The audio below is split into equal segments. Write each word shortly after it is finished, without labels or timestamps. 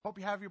Hope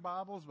you have your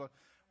Bibles, but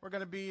we're going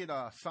to be in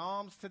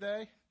Psalms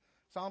today,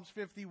 Psalms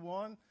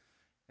 51,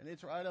 and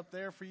it's right up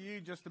there for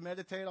you just to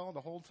meditate on the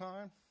whole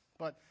time.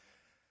 But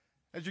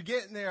as you're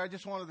getting there, I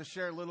just wanted to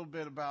share a little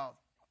bit about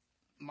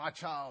my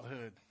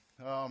childhood.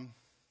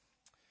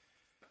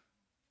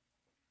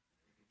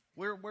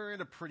 We're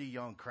in a pretty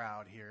young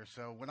crowd here,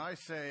 so when I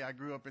say I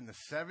grew up in the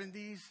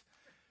 70s,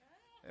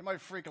 it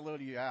might freak a little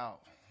of you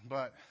out,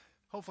 but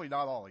hopefully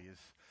not all of you.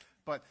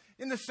 But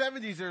in the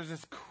 70s, there was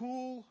this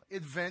cool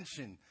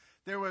invention.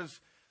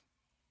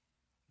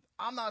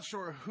 I'm not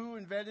sure who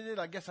invented it.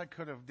 I guess I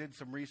could have did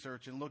some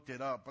research and looked it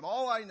up. But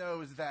all I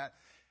know is that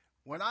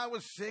when I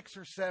was 6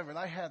 or 7,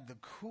 I had the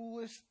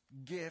coolest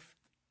gift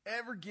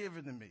ever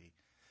given to me.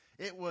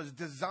 It was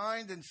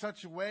designed in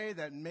such a way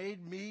that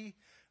made me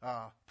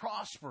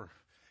prosper.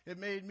 It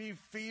made me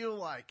feel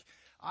like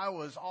I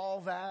was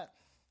all that.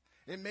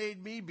 It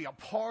made me be a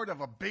part of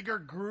a bigger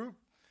group.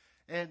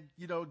 And,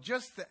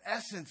 just the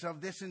essence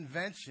of this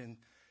invention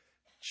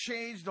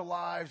changed the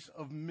lives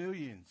of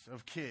millions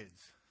of kids.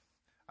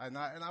 And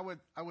I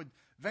would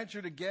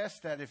venture to guess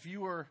that if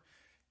you were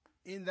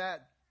in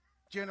that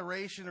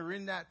generation or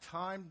in that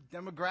time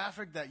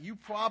demographic, that you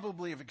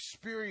probably have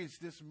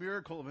experienced this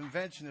miracle of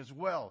invention as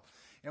well.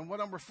 And what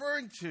I'm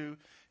referring to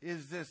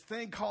is this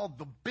thing called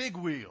the big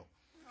wheel.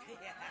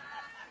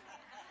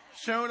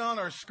 Shown on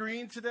our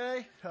screen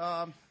today.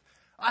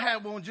 I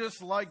had one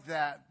just like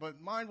that, but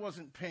mine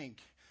wasn't pink.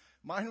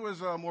 Mine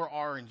was more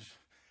orange.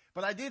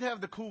 But I did have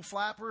the cool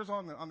flappers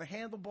on the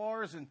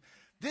handlebars, and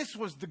this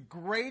was the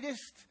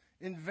greatest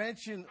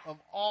invention of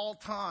all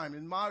time,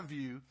 in my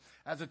view.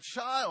 As a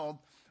child,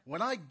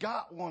 when I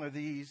got one of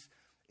these,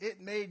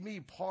 it made me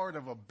part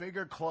of a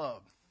bigger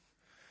club.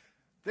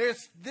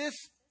 This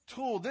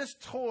tool, this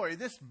toy,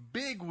 this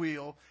big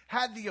wheel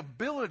had the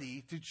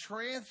ability to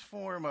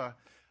transform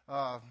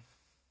a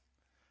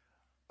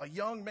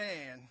young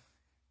man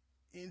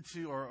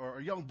into, or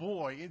a young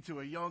boy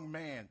into a young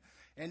man.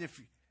 And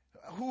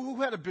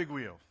who had a big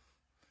wheel?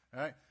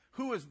 All right?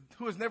 Who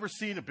has never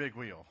seen a big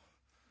wheel?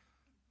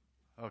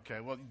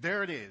 Okay, well,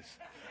 there it is.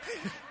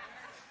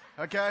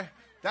 Okay?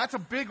 That's a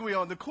big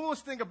wheel. And the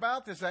coolest thing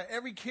about this is that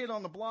every kid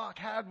on the block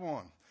had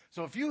one.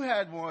 So if you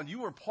had one, you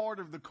were part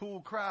of the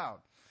cool crowd.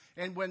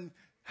 And when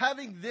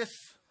having this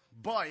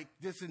bike,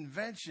 this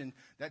invention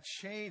that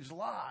changed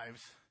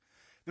lives,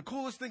 the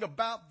coolest thing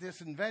about this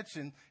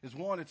invention is,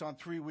 one, it's on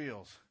 3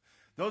 wheels.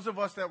 Those of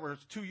us that were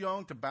too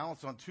young to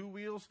balance on 2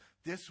 wheels,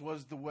 this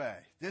was the way.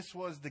 This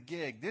was the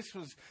gig.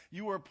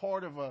 You were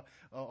part of a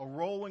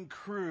rolling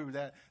crew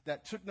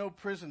that took no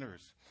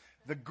prisoners.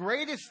 The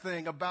greatest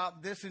thing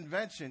about this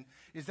invention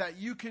is that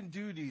you can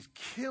do these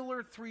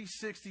killer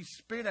 360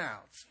 spin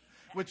outs,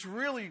 which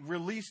really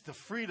released the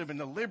freedom and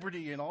the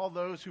liberty in all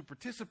those who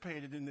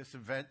participated in this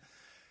event.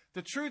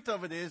 The truth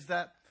of it is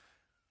that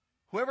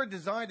whoever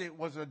designed it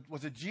was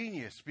a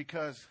genius,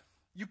 because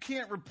you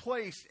can't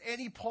replace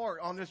any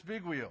part on this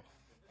big wheel.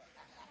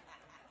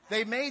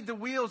 They made the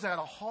wheels out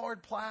of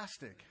hard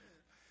plastic,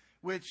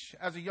 which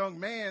as a young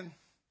man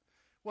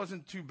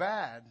wasn't too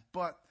bad,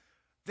 but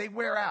they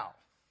wear out.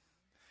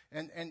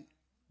 And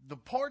the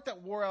part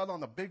that wore out on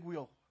the big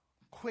wheel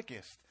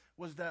quickest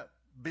was that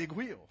big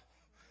wheel,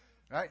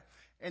 right?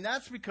 And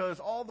that's because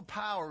all the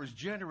power is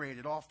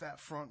generated off that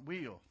front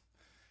wheel.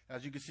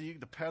 As you can see,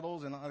 the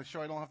pedals, and I'm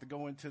sure I don't have to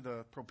go into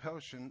the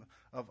propulsion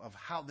of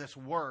how this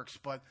works,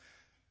 but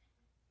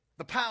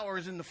the power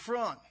is in the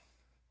front.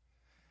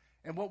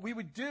 And what we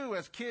would do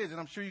as kids, and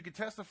I'm sure you could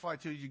testify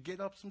to, you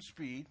get up some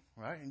speed,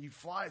 right? And you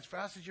fly as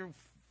fast as your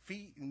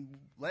feet and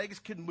legs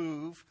can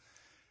move.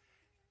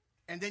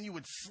 And then you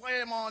would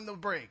slam on the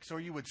brakes, or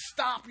you would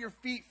stop your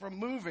feet from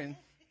moving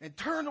and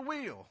turn the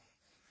wheel.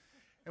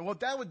 And what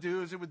that would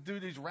do is it would do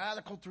these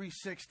radical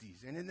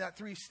 360s. And in that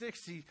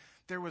 360,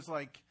 it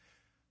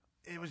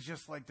was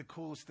just like the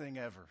coolest thing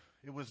ever.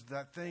 It was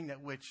that thing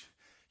that which,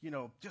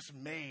 just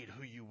made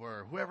who you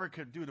were. Whoever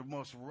could do the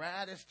most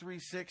raddest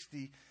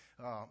 360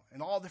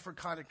 in all different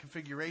kind of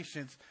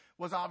configurations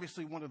was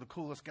obviously one of the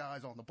coolest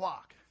guys on the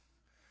block.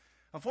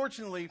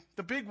 Unfortunately,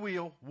 the big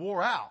wheel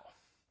wore out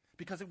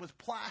because it was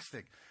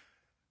plastic.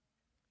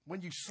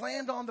 When you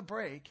slammed on the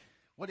brake,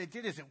 what it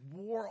did is it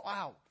wore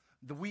out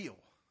the wheel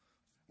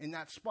in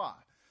that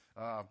spot.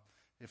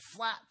 It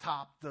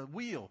flat-topped the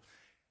wheel.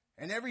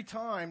 And every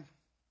time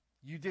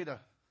you did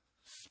a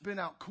spin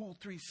out cool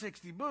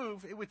 360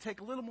 move, it would take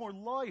a little more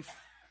life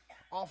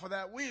off of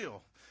that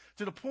wheel,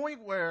 to the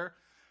point where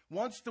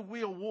once the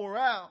wheel wore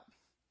out,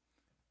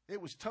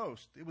 it was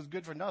toast. It was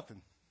good for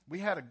nothing. We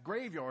had a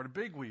graveyard of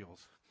big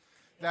wheels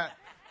that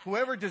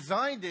whoever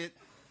designed it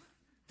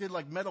did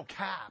like metal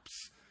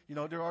caps.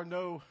 There are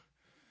no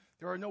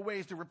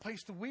ways to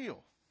replace the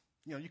wheel.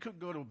 You couldn't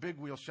go to a big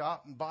wheel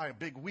shop and buy a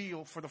big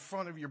wheel for the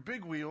front of your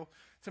big wheel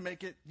to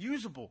make it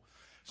usable.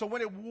 So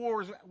when it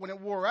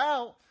wore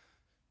out,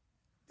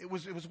 it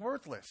was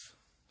worthless.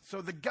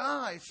 So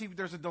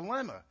there's a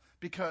dilemma,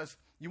 because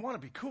you want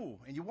to be cool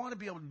and you want to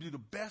be able to do the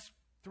best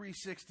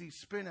 360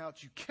 spin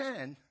outs you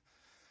can.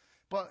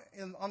 But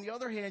on the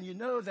other hand,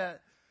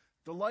 that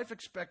the life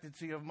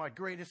expectancy of my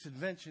greatest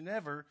invention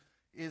ever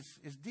is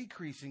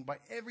decreasing by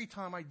every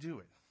time I do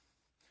it.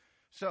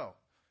 So,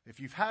 if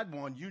you've had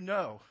one, you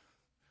know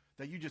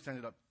that you just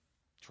ended up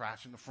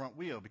trashing the front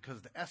wheel,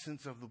 because the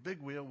essence of the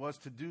big wheel was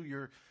to do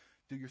your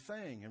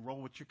thing and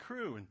roll with your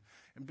crew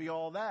and be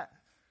all that.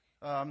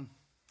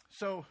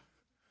 So,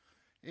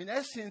 in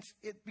essence,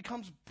 it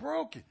becomes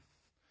broken.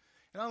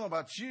 And I don't know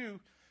about you,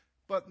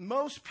 but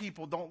most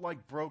people don't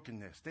like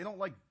brokenness. They don't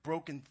like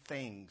broken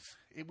things.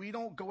 We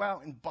don't go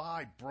out and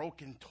buy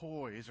broken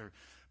toys or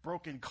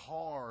broken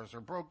cars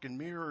or broken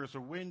mirrors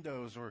or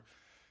windows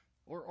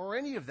or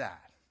any of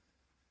that.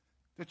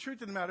 The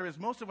truth of the matter is,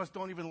 most of us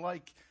don't even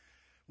like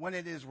when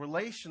it is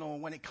relational,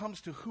 when it comes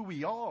to who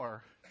we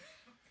are,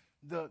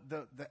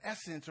 the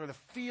essence or the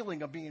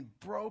feeling of being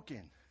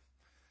broken.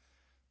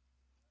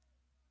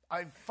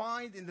 I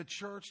find in the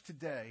church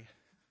today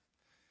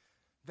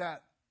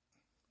that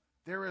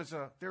there is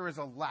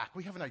a lack.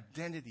 We have an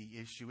identity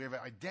issue. We have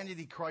an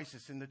identity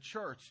crisis in the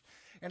church.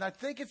 And I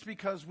think it's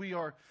because we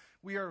are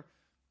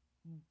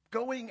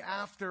going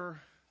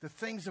after the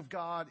things of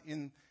God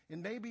in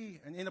maybe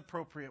an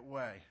inappropriate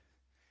way.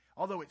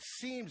 Although it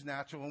seems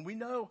natural, and we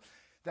know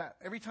that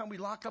every time we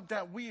lock up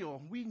that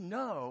wheel, we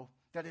know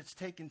that it's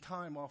taking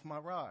time off my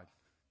ride.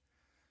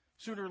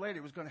 Sooner or later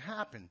it was going to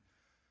happen,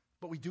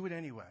 but we do it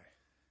anyway.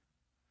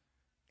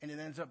 And it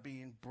ends up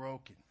being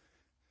broken.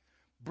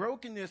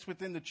 Brokenness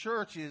within the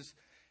church is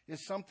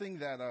something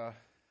that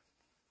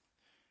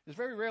is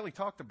very rarely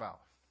talked about.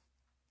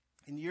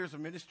 In years of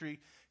ministry,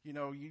 you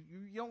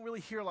don't really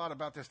hear a lot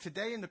about this.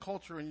 Today in the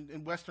culture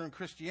in Western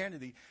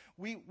Christianity,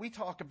 we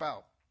talk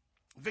about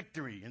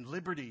victory and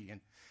liberty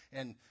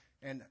and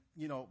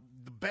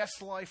the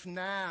best life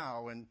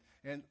now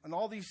and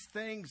all these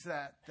things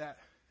that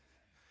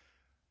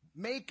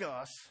make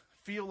us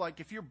feel like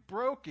if you're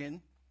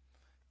broken,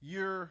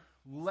 you're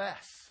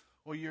less,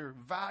 or your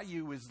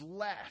value is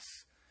less.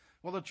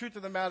 Well, the truth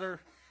of the matter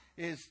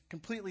is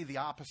completely the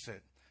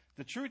opposite.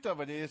 The truth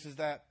of it is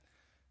that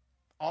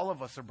all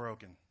of us are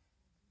broken.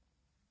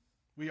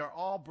 We are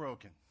all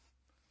broken.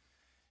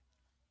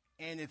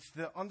 And it's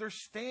the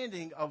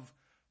understanding of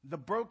the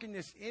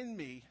brokenness in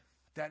me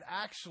that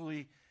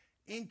actually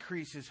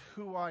increases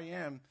who I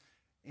am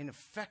in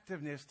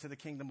effectiveness to the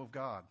kingdom of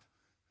God.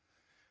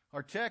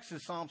 Our text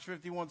is Psalms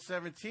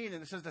 51:17,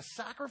 and it says, the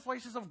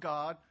sacrifices of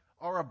God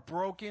are a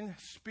broken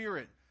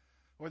spirit,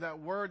 or that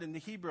word in the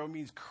Hebrew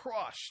means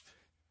crushed.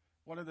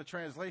 One of the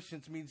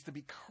translations means to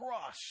be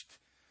crushed.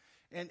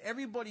 And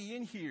everybody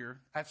in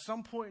here at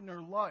some point in their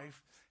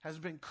life has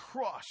been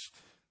crushed.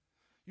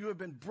 You have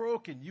been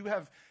broken. You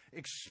have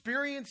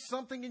experienced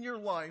something in your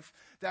life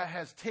that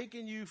has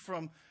taken you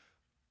from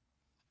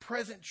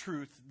present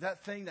truth,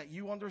 that thing that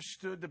you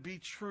understood to be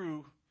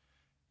true.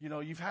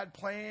 You've had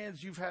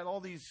plans, you've had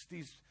all these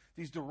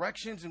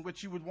directions in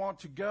which you would want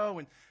to go,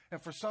 and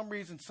for some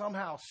reason,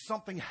 somehow,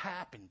 something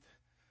happened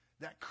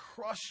that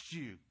crushed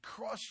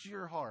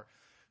your heart,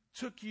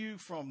 took you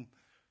from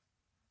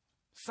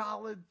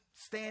solid,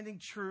 standing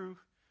true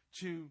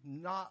to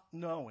not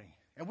knowing.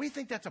 And we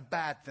think that's a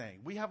bad thing.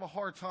 We have a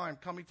hard time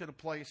coming to the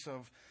place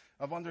of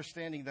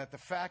understanding that the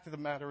fact of the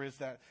matter is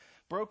that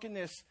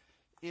brokenness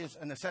is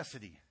a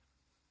necessity.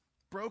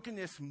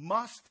 Brokenness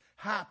must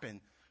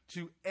happen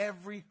to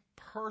every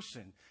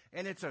person,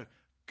 and it's a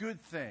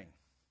good thing.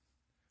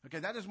 Okay,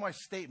 that is my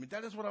statement.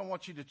 That is what I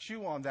want you to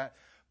chew on, that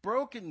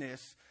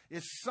brokenness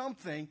is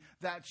something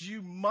that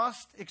you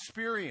must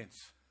experience.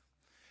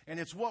 And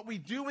it's what we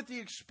do with the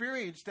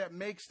experience that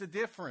makes the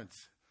difference.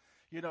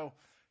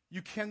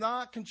 You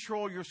cannot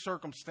control your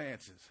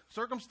circumstances.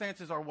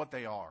 Circumstances are what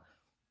they are.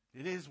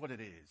 It is what it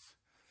is.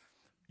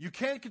 You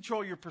can't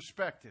control your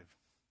perspective,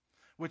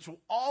 which will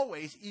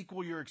always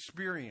equal your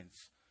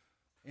experience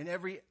in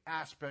every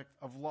aspect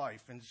of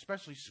life, and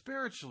especially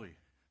spiritually.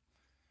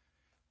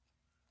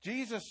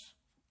 Jesus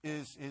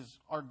is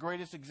our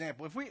greatest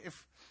example.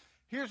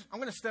 I'm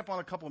going to step on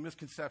a couple of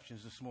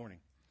misconceptions this morning.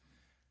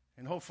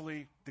 And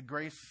hopefully the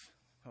grace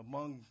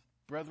among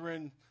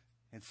brethren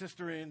and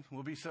sisterin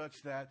will be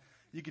such that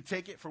you can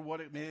take it for what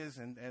it is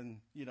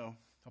and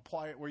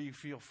apply it where you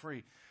feel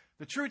free.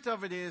 The truth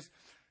of it is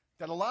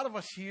that a lot of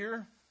us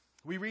here,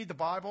 we read the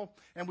Bible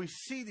and we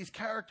see these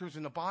characters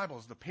in the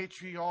Bible, the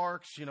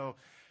patriarchs,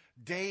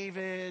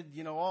 David,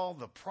 all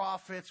the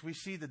prophets. We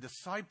see the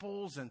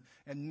disciples and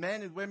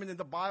men and women in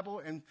the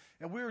Bible, and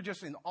we were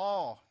just in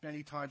awe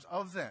many times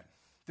of them.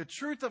 The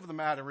truth of the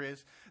matter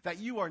is that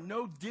you are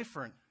no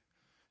different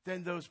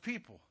than those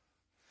people.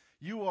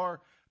 You are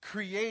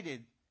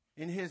created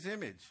in His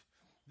image.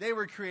 They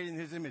were created in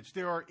His image.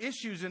 There are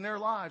issues in their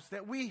lives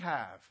that we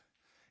have.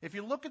 If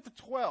you look at the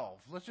 12,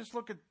 let's just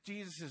look at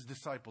Jesus'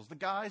 disciples, the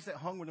guys that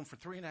hung with Him for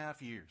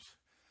 3.5 years.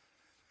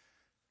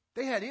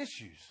 They had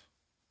issues.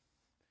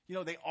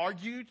 They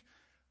argued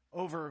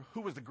over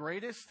who was the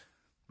greatest.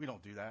 We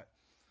don't do that.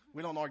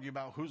 We don't argue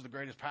about who's the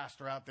greatest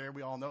pastor out there.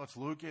 We all know it's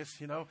Lucas,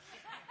 we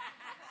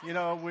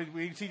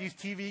see these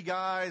TV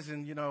guys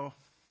and,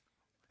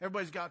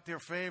 everybody's got their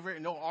favorite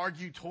and they'll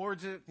argue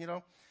towards it,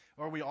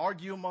 or we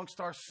argue amongst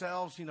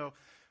ourselves,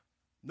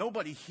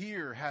 Nobody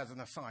here has an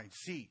assigned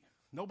seat.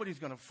 Nobody's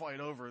going to fight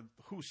over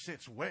who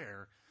sits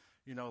where,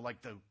 like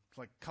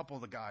a couple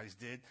of the guys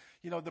did.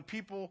 The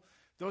people,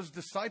 those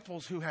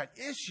disciples who had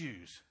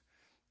issues,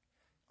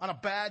 on a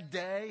bad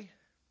day,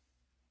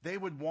 they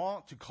would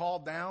want to call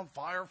down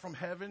fire from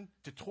heaven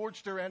to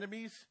torch their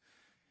enemies.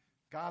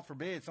 God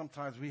forbid,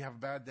 sometimes we have a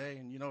bad day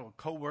and, a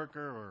coworker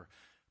or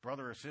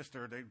brother or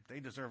sister, they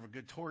deserve a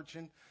good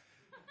torching.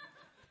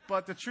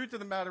 But the truth of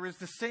the matter is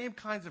the same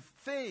kinds of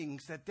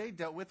things that they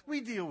dealt with, we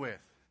deal with.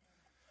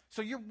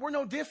 So we're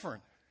no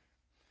different.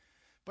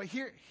 But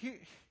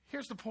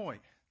here's the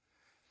point.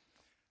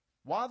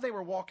 While they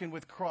were walking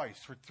with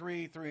Christ for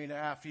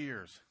 3.5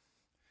 years,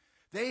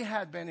 they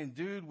had been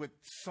endued with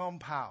some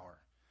power.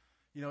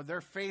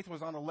 Their faith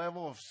was on a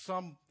level of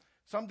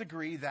some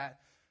degree that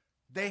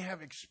they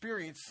have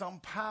experienced some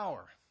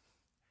power.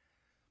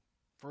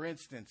 For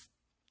instance,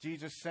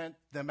 Jesus sent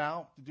them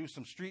out to do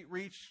some street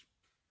reach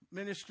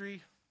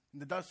ministry,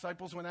 and the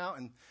disciples went out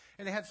and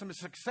they had some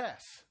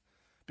success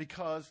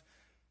because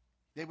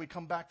they would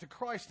come back to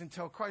Christ and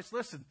tell Christ,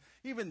 listen,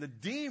 even the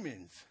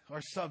demons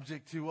are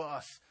subject to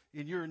us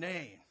in your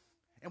name.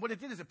 And what it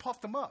did is it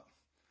puffed them up.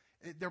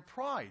 Their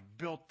pride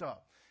built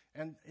up.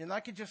 And I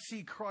could just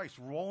see Christ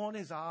rolling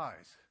his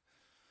eyes.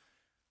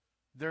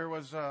 There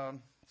was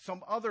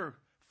some other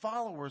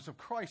followers of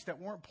Christ that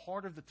weren't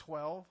part of the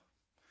 12.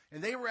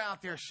 And they were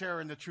out there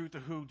sharing the truth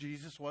of who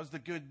Jesus was, the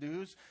good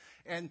news.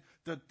 And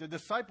the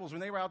disciples,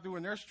 when they were out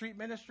doing their street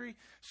ministry,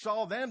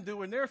 saw them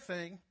doing their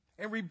thing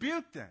and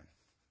rebuked them.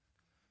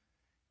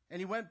 And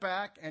he went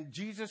back and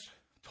Jesus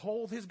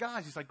told his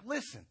guys, he's like,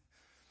 listen,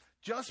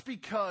 just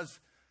because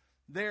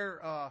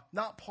they're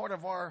not part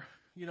of our,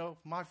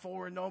 my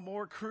four and no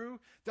more crew,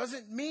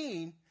 doesn't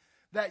mean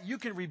that you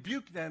can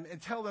rebuke them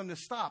and tell them to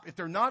stop. If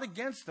they're not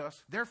against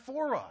us, they're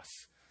for us.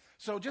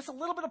 So just a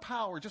little bit of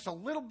power, just a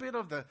little bit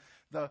of the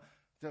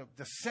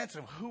sense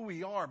of who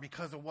we are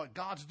because of what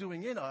God's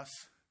doing in us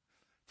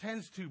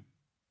tends to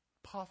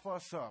puff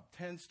us up,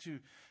 tends to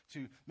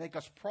make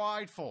us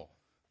prideful.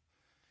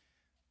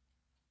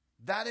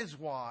 That is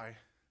why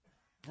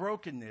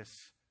brokenness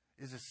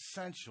is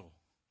essential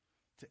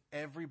to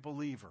every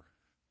believer.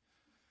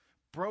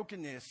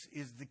 Brokenness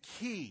is the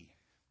key.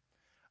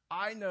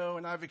 I know,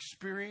 and I've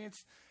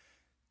experienced,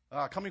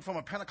 coming from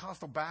a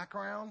Pentecostal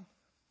background,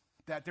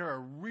 that there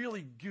are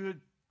really good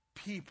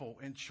people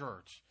in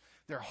church.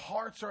 Their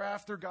hearts are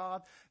after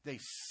God. They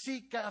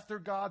seek after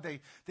God.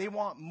 They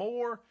want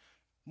more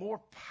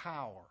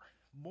power,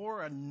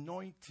 more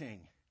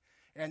anointing.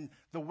 And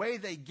the way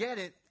they get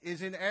it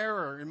is in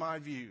error, in my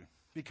view,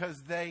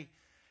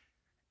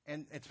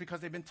 and it's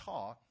because they've been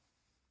taught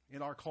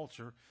in our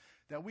culture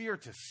that we are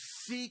to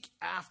seek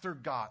after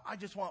God. I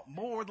just want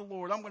more of the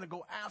Lord. I'm going to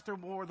go after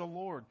more of the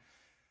Lord.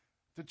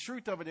 The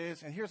truth of it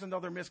is, and here's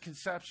another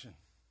misconception,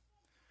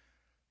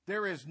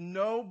 there is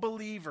no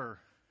believer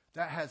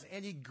that has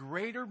any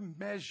greater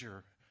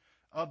measure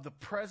of the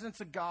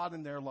presence of God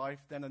in their life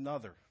than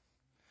another.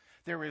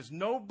 There is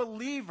no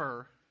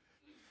believer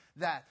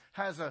that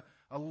has a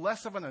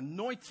less of an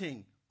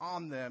anointing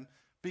on them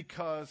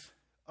because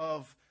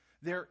of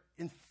their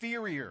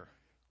inferior,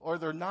 or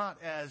they're not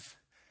as,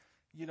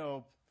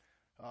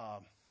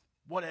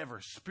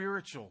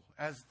 spiritual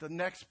as the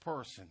next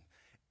person.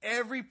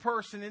 Every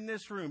person in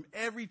this room,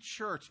 every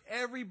church,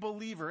 every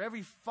believer,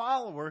 every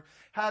follower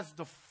has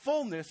the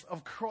fullness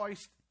of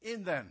Christ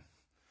in them,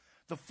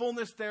 the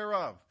fullness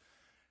thereof.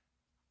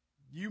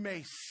 You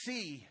may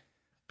see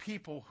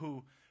people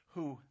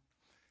who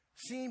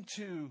seem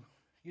to,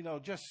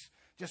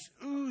 just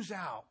ooze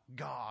out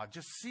God,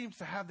 just seems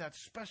to have that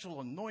special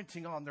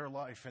anointing on their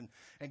life,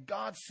 and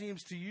God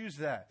seems to use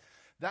that.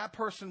 That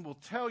person will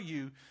tell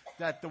you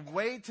that the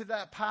way to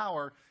that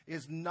power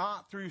is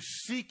not through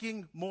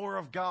seeking more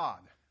of God.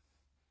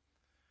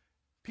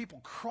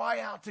 People cry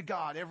out to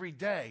God every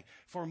day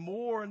for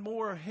more and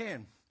more of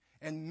Him,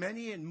 and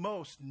many and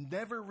most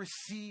never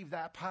receive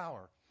that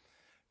power.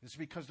 It's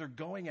because they're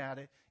going at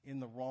it in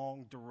the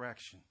wrong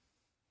direction.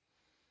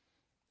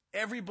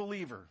 Every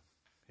believer,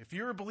 if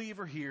you're a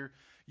believer here,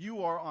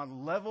 you are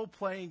on level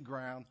playing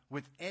ground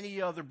with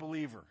any other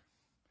believer.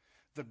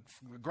 The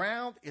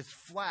ground is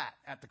flat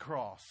at the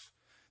cross.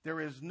 There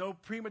is no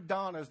prima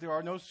donnas. There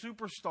are no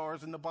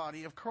superstars in the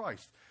body of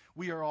Christ.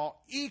 We are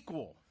all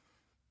equal.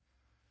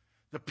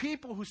 The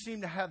people who seem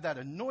to have that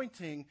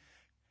anointing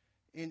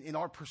in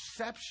our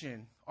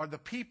perception are the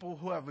people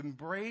who have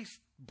embraced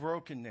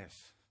brokenness.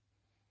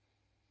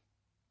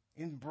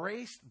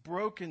 Embraced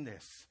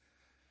brokenness.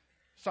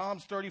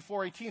 Psalms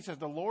 34:18 says,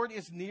 "The Lord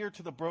is near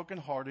to the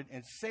brokenhearted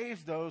and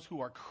saves those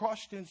who are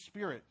crushed in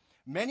spirit.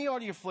 Many are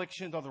the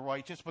afflictions of the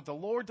righteous, but the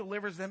Lord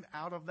delivers them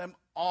out of them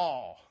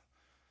all."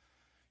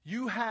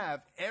 You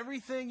have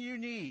everything you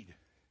need.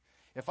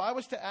 If I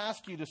was to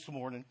ask you this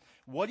morning,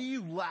 what do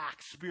you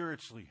lack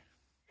spiritually?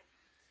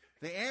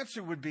 The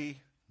answer would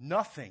be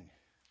nothing.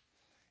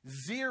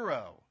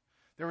 Zero.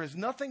 There is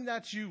nothing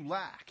that you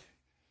lack.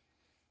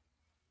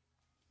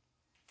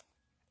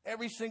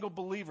 Every single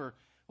believer.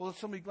 Well,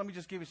 let me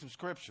just give you some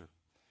scripture.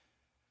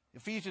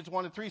 Ephesians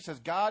 1:3 says,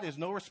 God is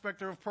no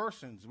respecter of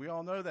persons. We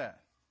all know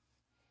that.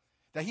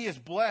 That he has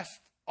blessed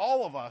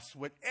all of us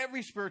with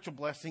every spiritual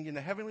blessing in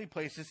the heavenly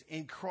places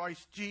in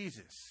Christ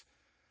Jesus.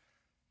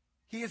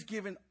 He has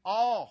given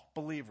all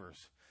believers.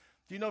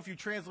 Do you know if you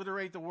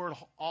transliterate the word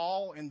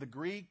all in the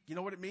Greek, you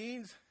know what it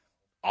means?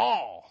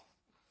 All.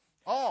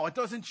 All. It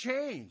doesn't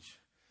change.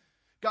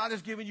 God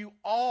has given you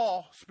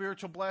all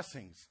spiritual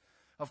blessings.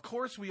 Of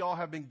course, we all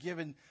have been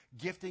given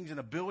giftings and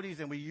abilities,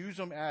 and we use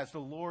them as the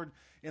Lord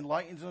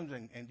enlightens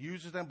them and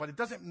uses them, but it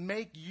doesn't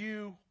make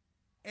you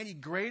any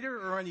greater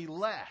or any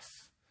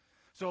less.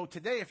 So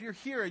today, if you're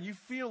here and you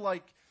feel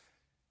like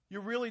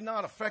you're really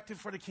not effective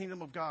for the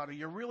kingdom of God, or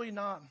you're really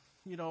not,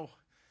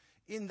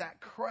 in that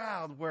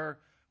crowd where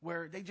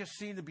they just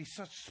seem to be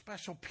such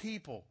special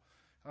people,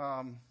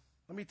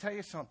 let me tell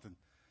you something.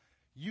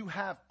 You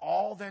have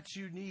all that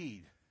you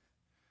need.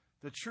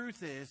 The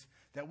truth is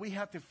that we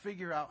have to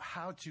figure out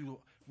how to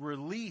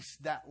release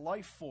that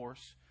life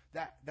force,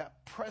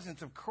 that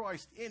presence of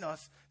Christ in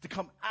us to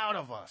come out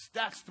of us.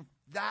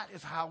 That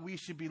is how we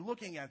should be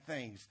looking at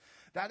things.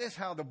 That is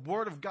how the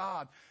Word of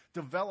God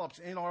develops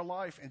in our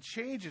life and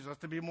changes us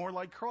to be more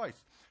like Christ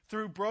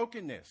through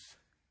brokenness.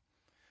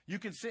 You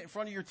can sit in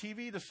front of your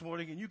TV this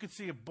morning and you can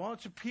see a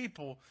bunch of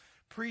people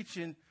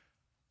preaching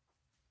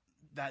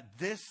that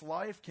this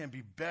life can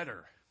be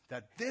better,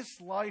 that this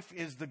life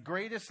is the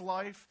greatest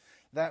life,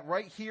 that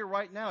right here,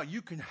 right now,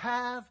 you can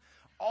have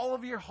all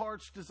of your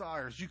heart's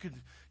desires.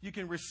 You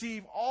can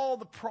receive all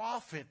the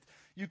profit.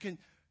 You can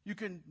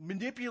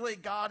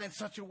manipulate God in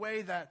such a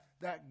way that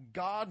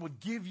God would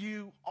give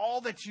you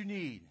all that you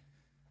need.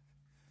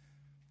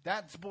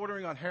 That's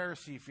bordering on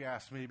heresy, if you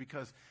ask me,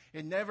 because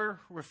it never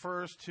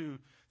refers to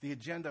the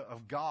agenda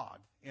of God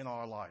in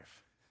our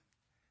life.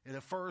 It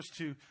refers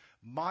to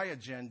my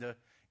agenda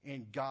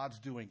in God's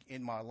doing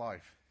in my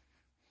life.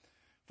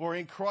 For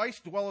in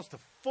Christ dwelleth the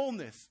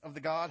fullness of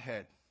the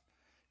Godhead.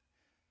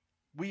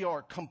 We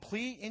are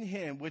complete in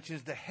him, which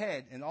is the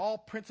head in all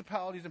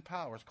principalities and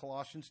powers.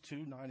 Colossians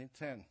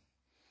 2:9-10.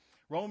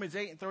 Romans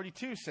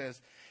 8:32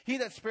 says, He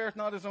that spareth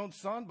not his own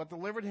son, but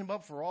delivered him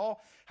up for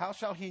all, how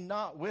shall he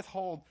not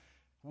withhold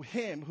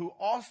him who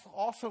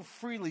also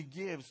freely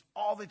gives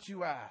all that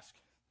you ask?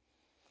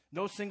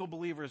 No single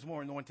believer is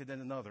more anointed than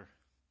another.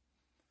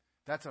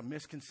 That's a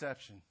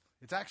misconception.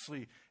 It's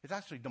actually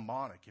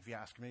demonic, if you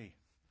ask me.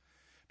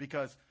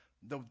 Because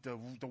the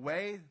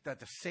way that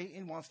the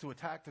Satan wants to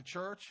attack the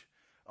church,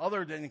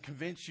 other than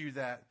convince you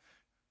that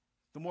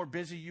the more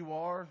busy you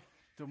are,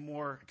 the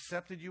more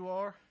accepted you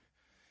are,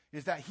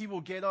 is that he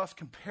will get us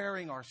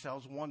comparing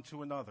ourselves one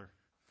to another.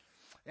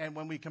 And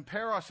when we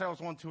compare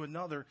ourselves one to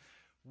another,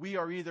 we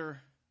are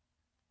either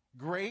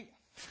great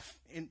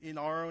in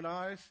our own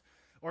eyes,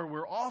 or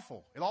we're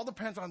awful. It all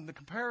depends on the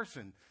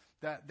comparison,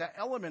 that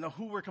element of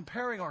who we're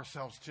comparing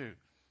ourselves to.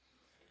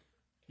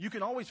 You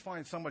can always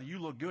find somebody you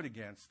look good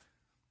against,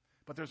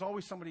 but there's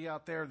always somebody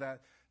out there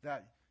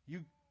that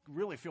you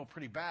really feel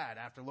pretty bad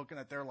after looking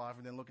at their life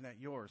and then looking at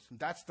yours. And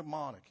that's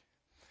demonic.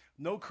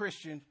 No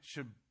Christian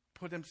should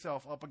put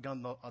himself up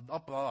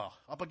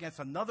against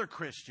another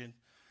Christian,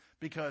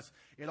 because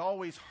it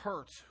always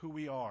hurts who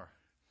we are.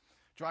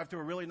 Drive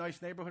through a really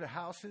nice neighborhood of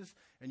houses,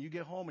 and you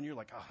get home and you're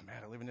like, oh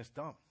man, I live in this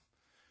dump.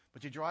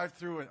 But you drive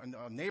through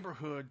a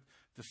neighborhood,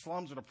 the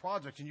slums or the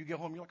projects, and you get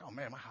home and you're like, oh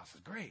man, my house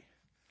is great.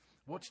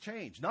 What's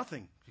changed?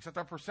 Nothing, except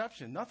our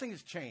perception. Nothing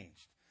has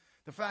changed.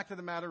 The fact of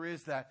the matter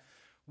is that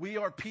we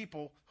are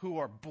people who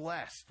are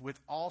blessed with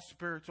all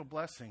spiritual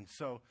blessings.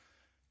 So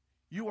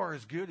you are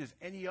as good as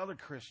any other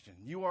Christian.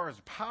 You are as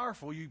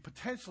powerful. You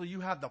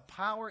have the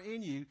power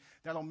in you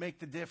that'll make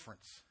the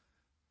difference.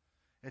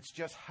 It's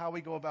just how we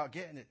go about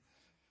getting it,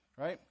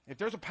 right? If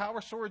there's a power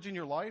surge in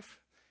your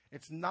life,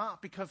 it's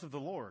not because of the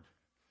Lord.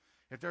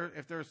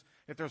 If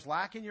there's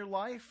lack in your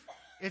life,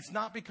 it's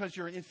not because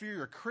you're an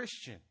inferior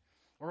Christian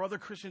or other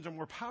Christians are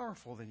more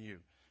powerful than you,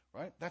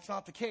 right? That's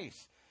not the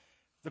case.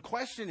 The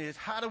question is,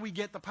 how do we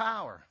get the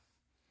power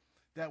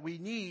that we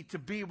need to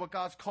be what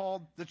God's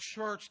called the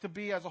church to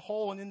be as a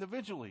whole and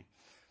individually?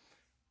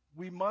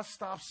 We must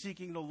stop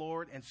seeking the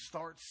Lord and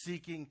start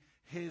seeking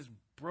his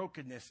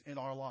brokenness in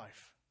our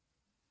life.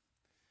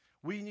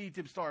 We need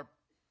to start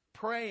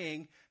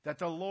praying that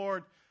the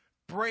Lord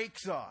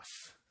breaks us.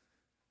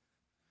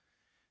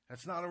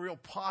 That's not a real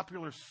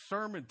popular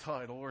sermon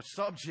title or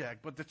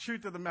subject, but the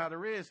truth of the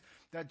matter is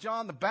that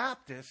John the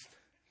Baptist,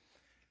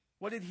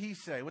 what did he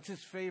say? What's his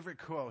favorite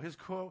quote? His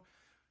quote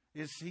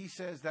is, he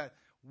says that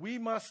we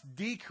must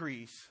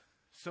decrease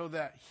so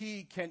that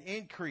he can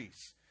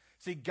increase.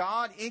 See,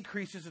 God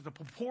increases as a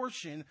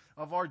proportion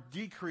of our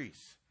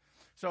decrease.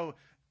 So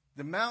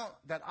the amount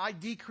that I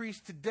decrease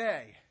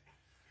today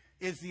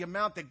is the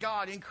amount that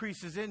God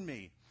increases in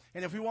me.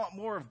 And if we want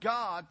more of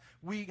God,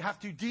 we have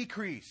to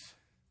decrease.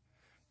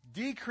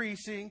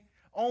 Decreasing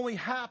only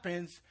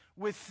happens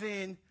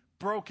within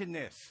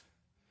brokenness.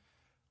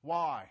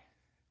 Why?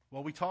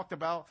 Well, we talked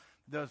about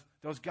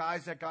those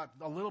guys that got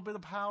a little bit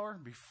of power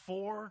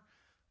before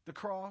the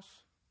cross,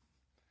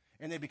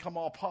 and they become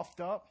all puffed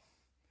up.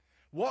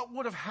 What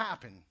would have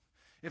happened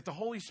if the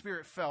Holy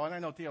Spirit fell, and I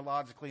know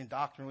theologically and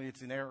doctrinally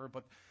it's in error,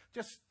 but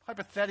just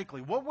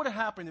hypothetically, what would have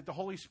happened if the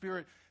Holy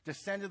Spirit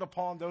descended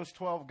upon those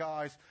 12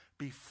 guys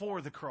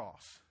before the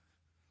cross?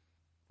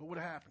 What would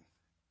have happened?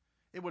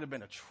 It would have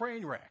been a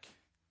train wreck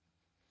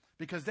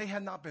because they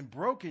had not been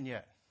broken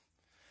yet.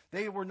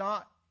 They were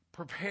not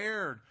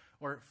prepared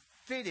or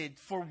fitted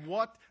for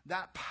what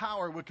that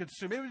power would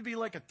consume. It would be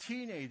like a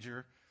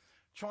teenager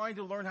trying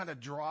to learn how to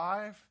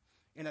drive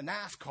in a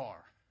NASCAR.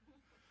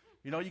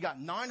 You know, you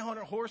got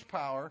 900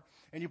 horsepower,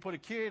 and you put a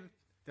kid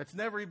that's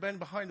never even been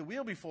behind the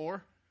wheel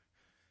before,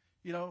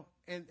 you know,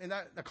 and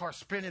the car's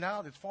spinning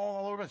out, it's falling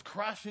all over, it's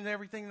crashing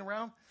everything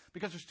around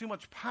because there's too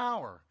much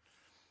power.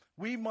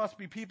 We must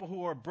be people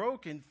who are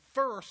broken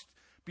first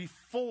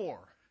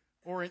before,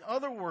 or in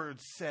other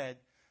words said,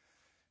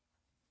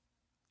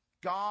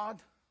 God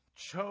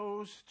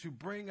chose to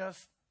bring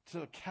us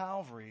to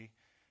Calvary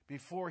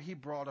before he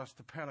brought us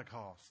to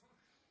Pentecost,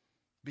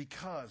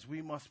 because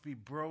we must be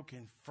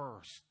broken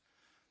first.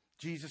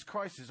 Jesus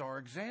Christ is our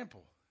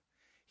example.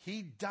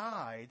 He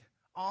died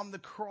on the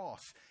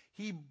cross.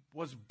 He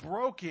was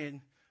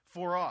broken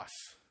for us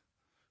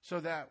so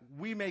that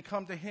we may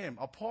come to him.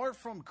 Apart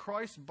from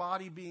Christ's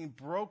body being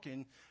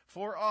broken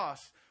for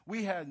us,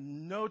 we had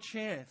no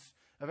chance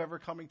of ever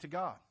coming to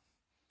God.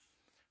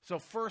 So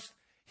first,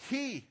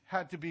 he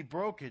had to be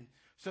broken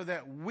so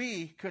that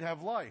we could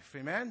have life.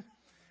 Amen?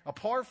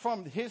 Apart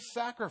from his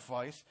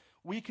sacrifice,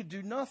 we could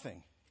do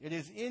nothing. It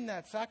is in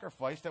that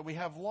sacrifice that we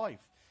have life.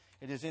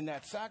 It is in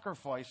that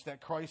sacrifice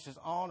that Christ is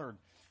honored,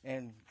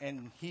 and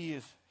he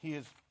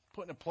is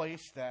put in a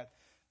place that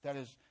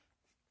is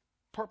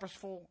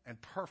purposeful and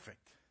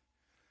perfect.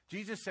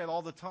 Jesus said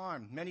all the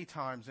time, many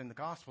times in the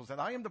Gospels, that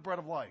I am the bread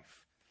of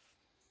life.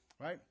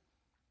 Right?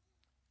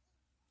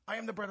 I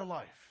am the bread of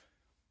life.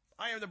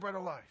 I am the bread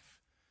of life.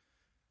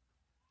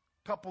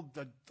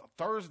 The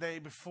Thursday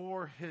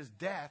before his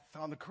death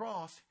on the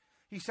cross,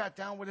 he sat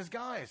down with his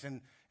guys,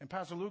 and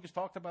Pastor Lucas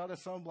talked about it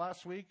some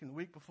last week and the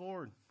week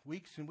before, and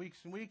weeks and weeks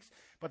and weeks.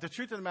 But the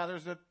truth of the matter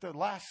is that the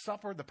Last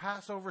Supper, the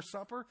Passover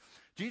supper,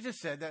 Jesus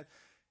said that,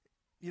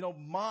 you know,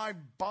 my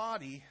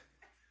body,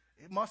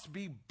 it must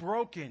be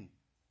broken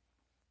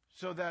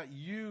so that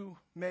you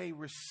may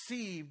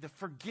receive the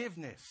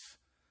forgiveness.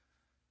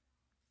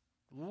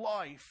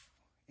 Life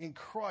in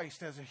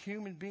Christ as a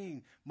human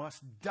being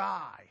must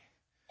die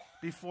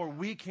before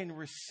we can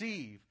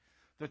receive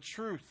the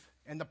truth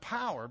and the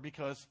power,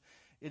 because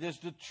it is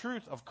the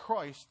truth of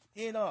Christ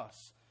in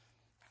us.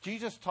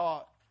 Jesus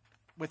taught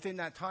within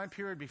that time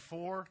period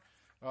before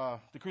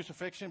the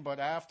crucifixion, but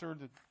after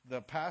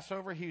the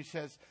Passover, he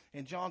says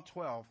in John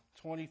 12,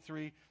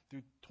 23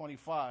 through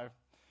 25,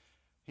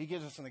 he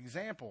gives us an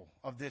example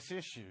of this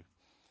issue.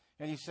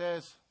 And he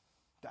says,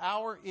 the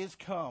hour is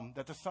come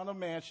that the Son of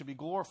Man should be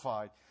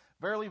glorified.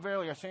 Verily,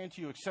 verily, I say unto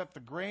you, except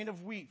the grain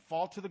of wheat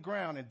fall to the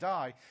ground and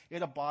die,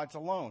 it abides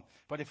alone.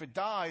 But if it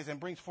dies and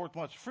brings forth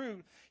much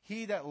fruit,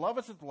 he that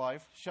loveth his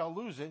life shall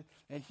lose it,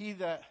 and he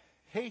that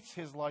hates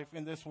his life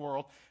in this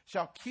world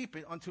shall keep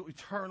it unto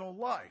eternal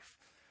life.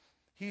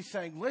 He's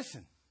saying,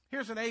 listen,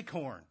 here's an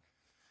acorn.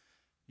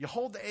 You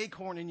hold the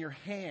acorn in your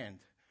hand.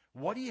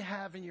 What do you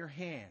have in your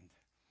hand?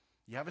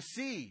 You have a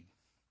seed.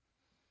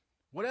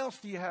 What else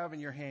do you have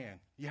in your hand?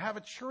 You have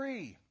a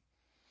tree.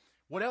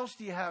 What else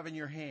do you have in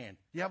your hand?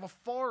 You have a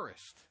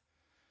forest.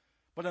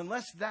 But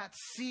unless that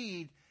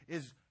seed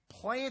is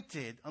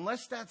planted,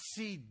 unless that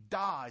seed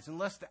dies,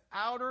 unless the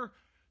outer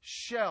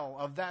shell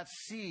of that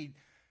seed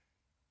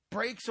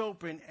breaks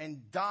open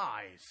and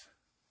dies,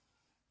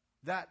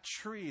 that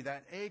tree,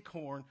 that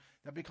acorn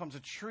that becomes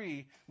a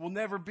tree, will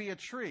never be a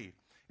tree.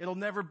 It'll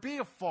never be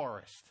a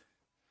forest.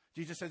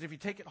 Jesus says, if you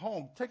take it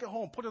home,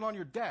 put it on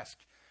your desk.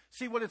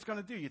 See what it's going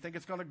to do. You think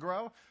it's going to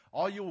grow?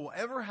 All you will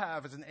ever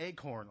have is an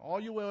acorn. All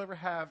you will ever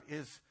have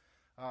is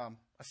a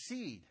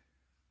seed.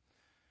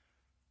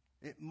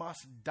 It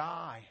must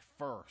die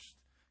first.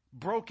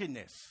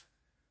 Brokenness.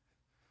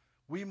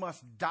 We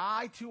must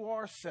die to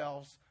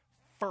ourselves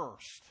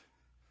first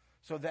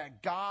so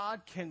that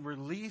God can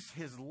release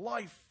his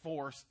life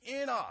force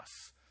in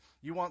us.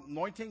 You want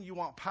anointing? You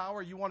want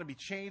power? You want to be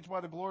changed by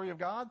the glory of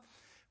God?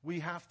 We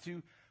have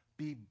to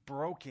be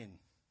broken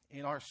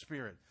in our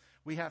spirit.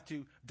 We have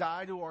to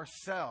die to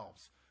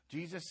ourselves.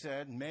 Jesus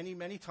said many,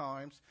 many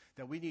times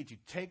that we need to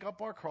take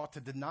up our cross, to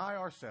deny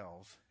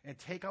ourselves and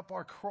take up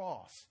our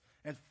cross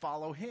and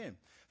follow him.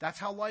 That's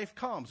how life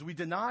comes. We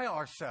deny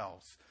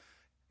ourselves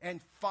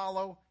and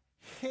follow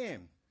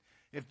him.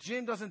 If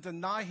Jim doesn't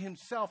deny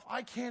himself,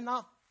 I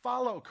cannot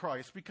follow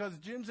Christ, because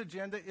Jim's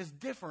agenda is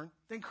different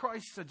than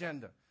Christ's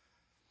agenda.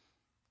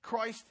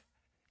 Christ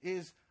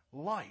is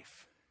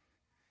life.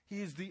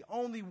 He is the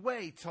only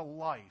way to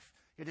life.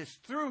 It is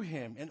through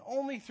him and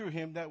only through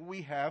him that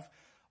we have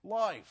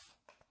life.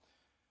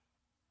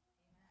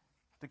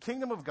 The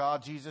kingdom of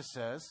God, Jesus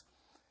says,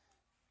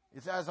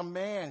 is as a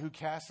man who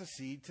casts a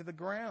seed to the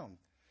ground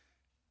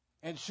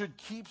and should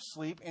keep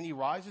sleep, and he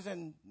rises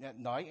at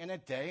night and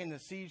at day, and the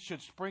seed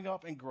should spring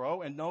up and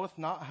grow, and knoweth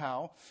not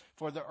how,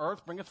 for the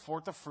earth bringeth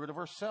forth the fruit of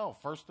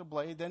herself, first the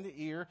blade, then the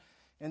ear.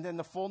 and then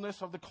the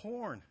fullness of the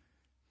corn.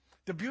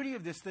 The beauty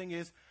of this thing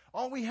is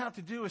all we have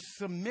to do is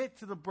submit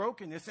to the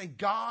brokenness, and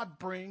God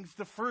brings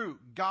the fruit.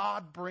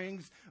 God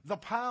brings the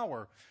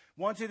power.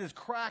 Once it is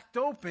cracked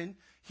open,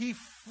 he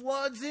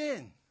floods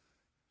in.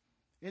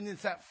 And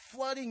it's that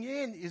flooding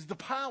in is the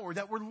power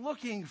that we're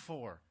looking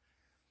for.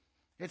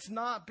 It's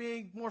not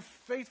being more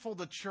faithful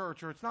to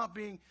church, or it's not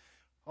being,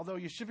 although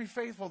you should be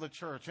faithful to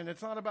church, and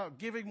it's not about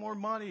giving more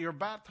money or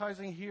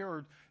baptizing here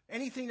or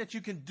anything that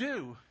you can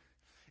do.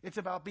 It's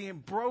about being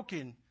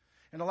broken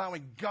and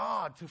allowing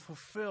God to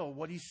fulfill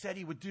what he said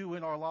he would do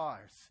in our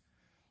lives.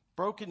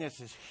 Brokenness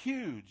is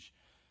huge.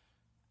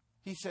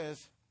 He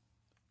says,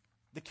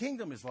 the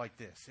kingdom is like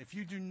this. If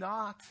you do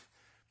not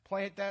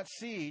plant that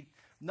seed,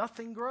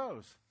 nothing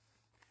grows.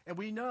 And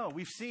we know,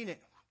 we've seen it.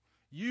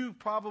 You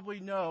probably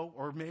know,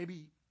 or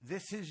maybe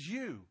this is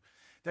you,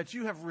 that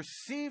you have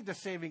received the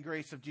saving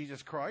grace of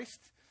Jesus Christ,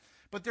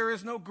 but there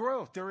is no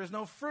growth, there is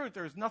no fruit,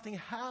 there is nothing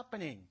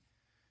happening.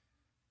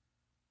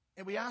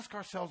 And we ask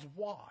ourselves,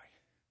 why?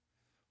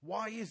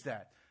 Why is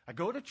that? I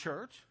go to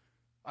church,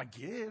 I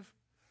give.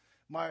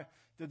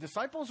 The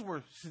disciples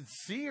were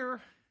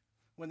sincere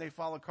when they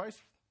followed Christ,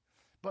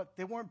 but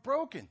they weren't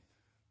broken.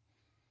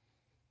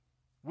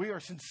 We are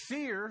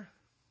sincere.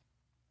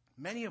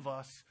 Many of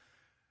us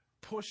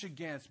push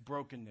against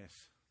brokenness.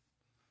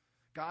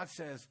 God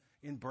says,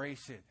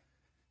 embrace it.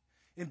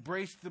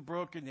 Embrace the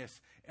brokenness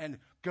and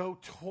go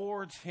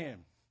towards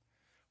him.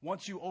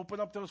 Once you open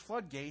up those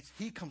floodgates,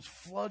 he comes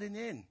flooding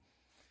in.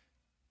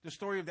 The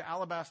story of the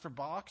alabaster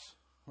box,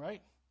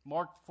 right?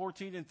 Mark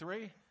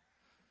 14:3.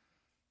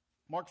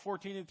 Mark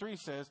 14:3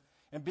 says,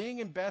 and being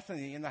in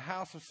Bethany in the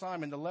house of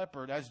Simon the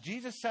leper, as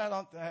Jesus sat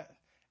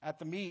at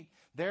the meat,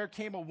 there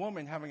came a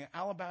woman having an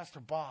alabaster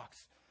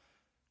box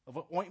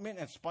of ointment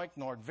and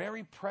spikenard,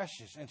 very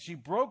precious. And she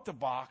broke the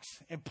box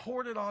and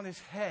poured it on his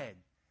head.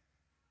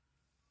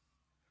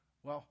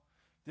 Well,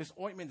 this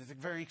ointment is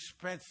very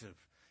expensive.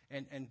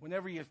 And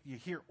whenever you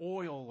hear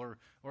oil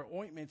or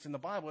ointments in the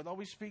Bible, it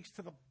always speaks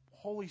to the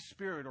Holy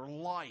Spirit or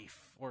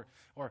life or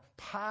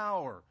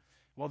power.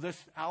 Well,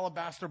 this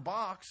alabaster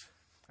box,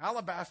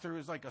 alabaster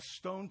is like a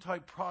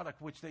stone-type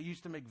product which they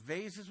used to make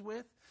vases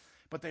with,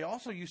 but they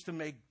also used to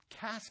make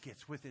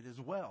caskets with it as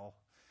well.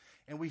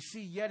 And we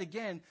see yet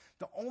again,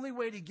 the only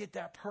way to get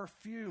that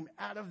perfume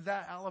out of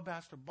that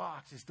alabaster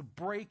box is to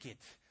break it.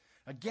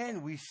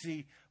 Again, we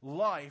see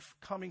life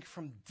coming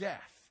from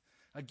death.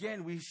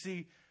 Again, we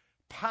see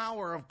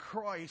power of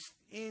Christ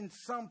in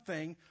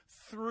something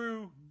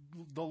through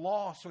the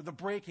loss or the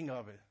breaking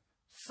of it.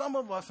 Some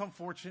of us,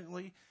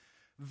 unfortunately,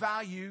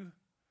 value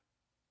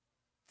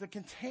the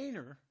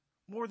container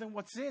more than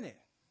what's in it.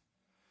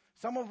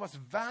 Some of us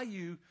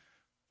value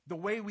the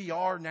way we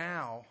are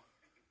now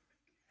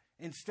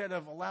instead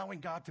of allowing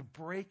God to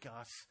break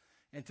us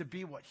and to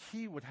be what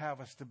he would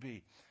have us to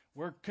be.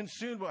 We're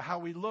consumed with how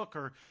we look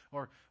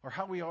or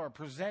how we are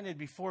presented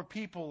before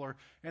people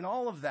and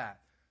all of that.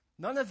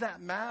 None of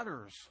that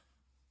matters.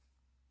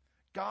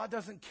 God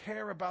doesn't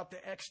care about the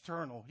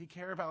external. He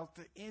cares about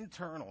the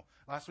internal.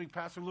 Last week,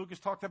 Pastor Lucas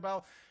talked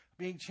about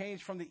being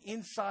changed from the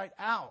inside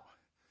out.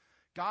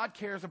 God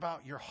cares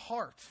about your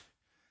heart,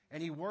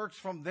 and he works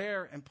from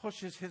there and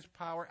pushes his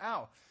power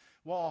out.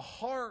 Well, a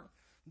heart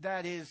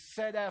that is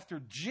set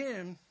after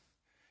Jim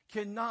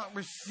cannot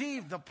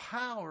receive the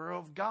power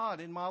of God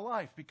in my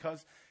life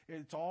because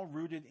it's all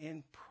rooted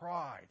in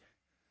pride.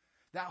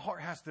 That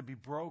heart has to be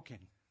broken.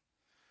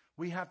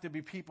 We have to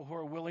be people who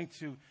are willing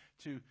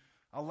to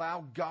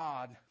allow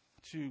God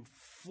to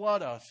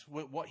flood us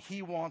with what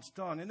he wants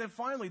done. And then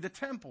finally, the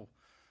temple.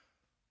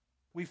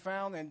 We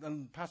found,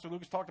 and Pastor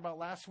Lucas talked about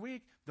last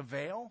week, the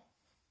veil,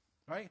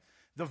 right?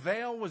 The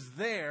veil was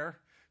there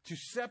to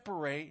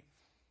separate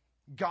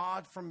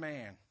God from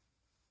man.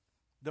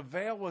 The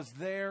veil was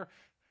there,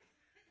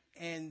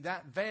 and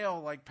that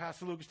veil, like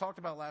Pastor Lucas talked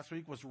about last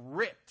week, was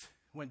ripped.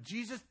 When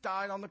Jesus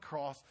died on the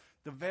cross,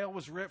 the veil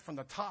was ripped from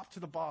the top to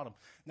the bottom.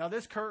 Now,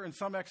 this curtain,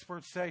 some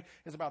experts say,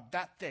 is about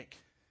that thick.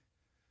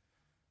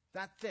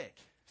 That thick.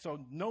 So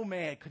no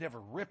man could ever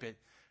rip it,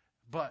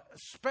 but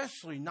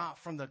especially not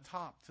from the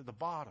top to the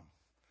bottom.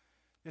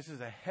 This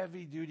is a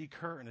heavy-duty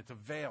curtain. It's a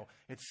veil.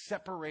 It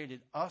separated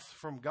us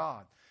from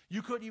God.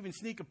 You couldn't even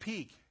sneak a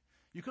peek.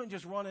 You couldn't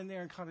just run in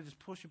there and kind of just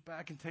push it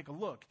back and take a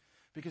look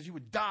because you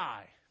would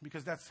die,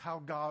 because that's how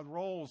God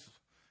rolls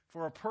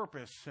for a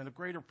purpose and a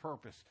greater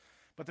purpose.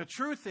 But the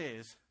truth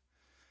is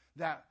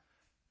that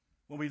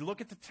when we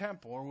look at the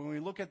temple or when we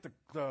look at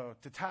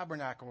the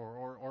tabernacle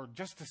or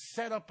just the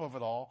setup of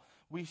it all,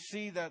 we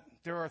see that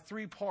there are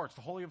three parts: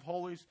 the Holy of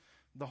Holies,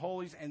 the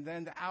Holies, and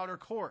then the outer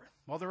court.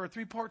 Well, there are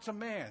three parts of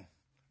man: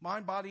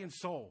 mind, body, and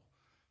soul,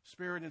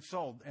 spirit and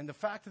soul. And the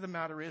fact of the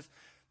matter is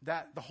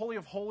that the Holy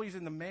of Holies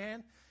in the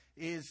man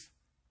is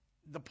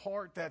the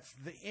part that's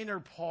the inner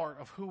part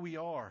of who we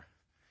are.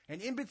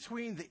 And in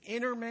between the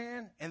inner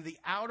man and the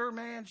outer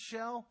man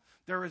shell,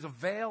 there is a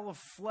veil of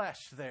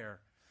flesh there.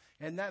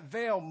 And that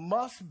veil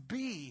must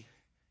be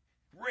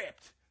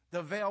ripped.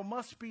 The veil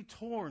must be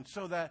torn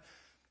so that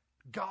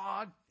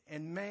God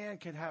and man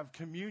can have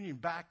communion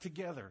back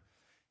together.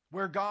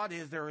 Where God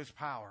is, there is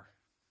power.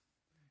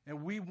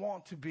 And we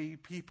want to be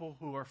people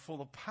who are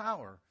full of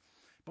power,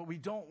 but we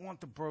don't want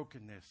the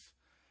brokenness.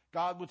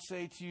 God would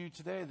say to you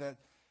today that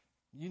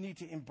you need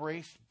to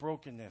embrace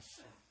brokenness.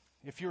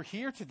 If you're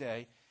here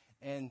today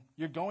and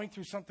you're going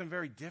through something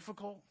very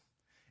difficult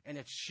and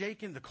it's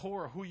shaking the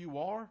core of who you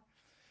are,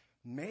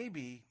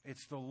 maybe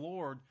it's the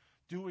Lord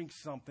doing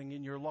something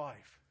in your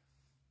life.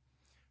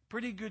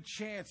 Pretty good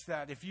chance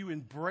that if you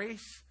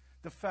embrace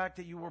the fact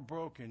that you are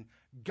broken,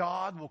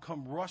 God will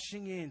come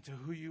rushing into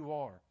who you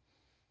are.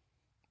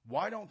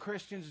 Why don't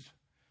Christians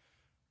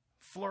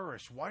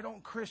flourish? Why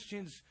don't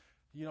Christians,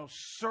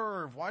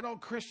 serve? Why don't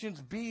Christians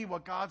be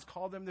what God's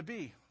called them to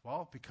be?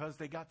 Well, because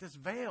they got this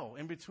veil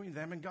in between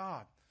them and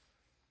God.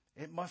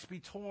 It must be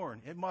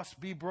torn. It must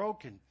be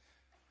broken.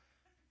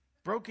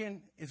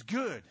 Broken is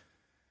good.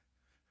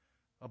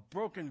 A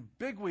broken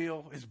big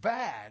wheel is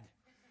bad,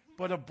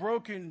 but a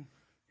broken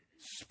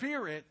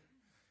spirit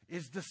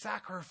is the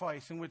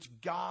sacrifice in which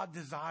God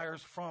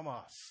desires from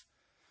us.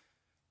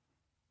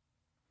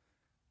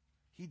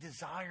 He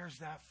desires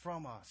that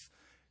from us.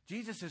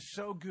 Jesus is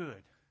so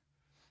good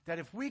that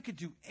if we could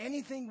do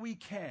anything we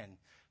can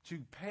to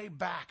pay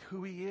back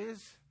who he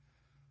is,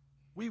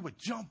 we would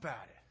jump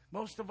at it.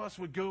 Most of us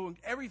would go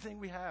everything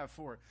we have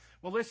for it.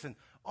 Well, listen,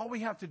 all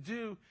we have to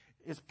do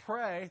is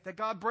pray that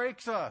God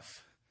breaks us.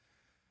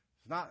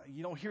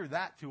 You don't hear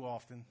that too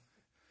often.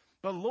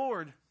 But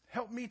Lord,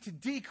 help me to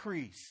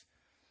decrease.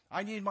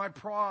 I need my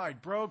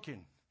pride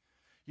broken.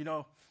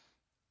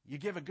 You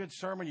give a good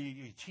sermon,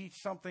 you teach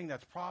something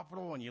that's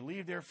profitable, and you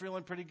leave there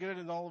feeling pretty good,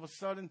 and all of a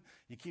sudden,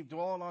 you keep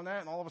dwelling on that,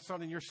 and all of a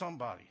sudden, you're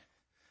somebody.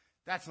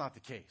 That's not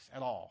the case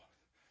at all.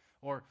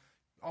 Or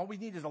all we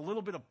need is a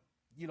little bit of,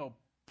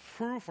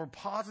 proof or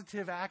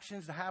positive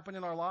actions to happen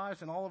in our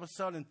lives, and all of a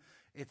sudden,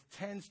 it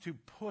tends to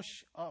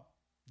push up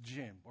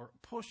Jim or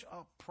push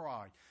up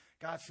pride.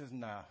 God says,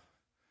 no,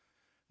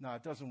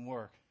 it doesn't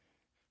work.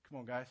 Come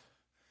on, guys.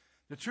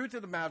 The truth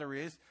of the matter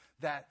is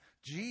that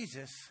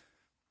Jesus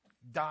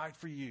died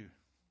for you.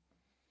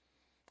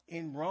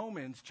 In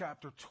Romans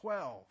chapter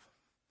 12,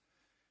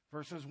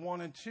 verses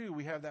 1 and 2,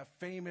 we have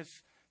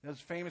those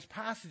famous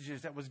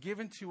passages that was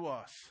given to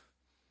us.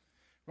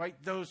 Right?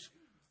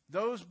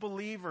 Those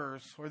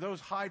believers or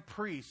those high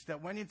priests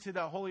that went into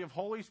the Holy of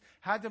Holies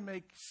had to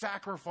make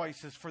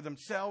sacrifices for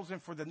themselves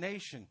and for the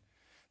nation.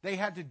 They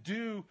had to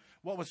do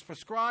what was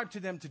prescribed to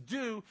them to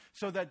do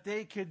so that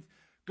they could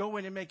go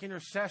in and make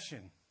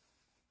intercession.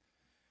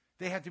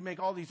 They had to make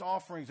all these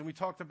offerings, and we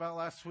talked about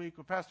last week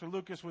with Pastor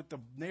Lucas with the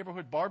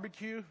neighborhood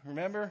barbecue.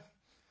 Remember?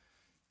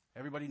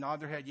 Everybody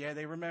nod their head. Yeah,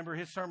 they remember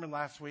his sermon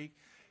last week.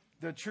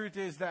 The truth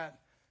is that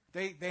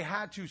they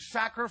had to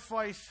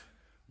sacrifice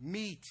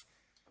meat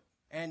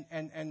and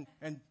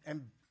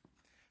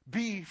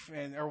beef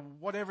or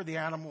whatever the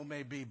animal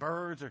may be,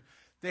 birds, or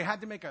they had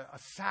to make a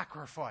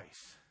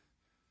sacrifice.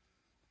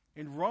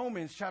 In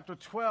Romans chapter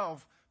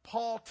 12,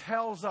 Paul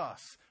tells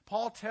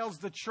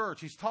the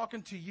church, he's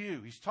talking to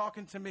you, he's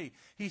talking to me.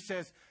 He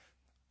says,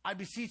 I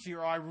beseech you,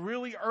 or I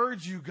really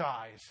urge you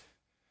guys,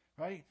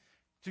 right,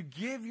 to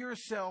give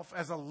yourself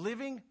as a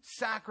living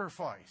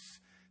sacrifice.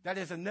 That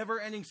is a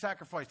never-ending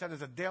sacrifice. That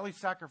is a daily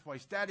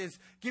sacrifice. That is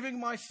giving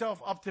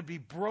myself up to be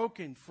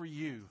broken for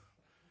you.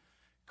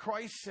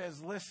 Christ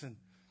says, listen,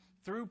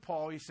 through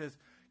Paul, he says,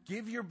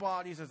 give your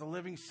bodies as a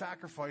living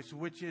sacrifice,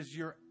 which is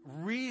your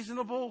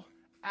reasonable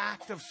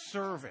act of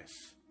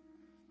service.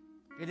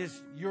 It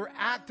is your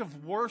act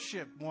of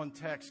worship, one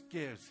text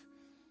gives.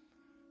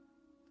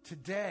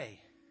 Today,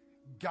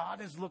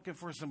 God is looking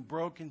for some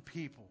broken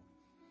people.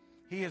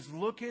 He is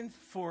looking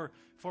for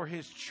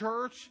his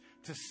church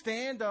to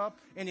stand up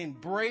and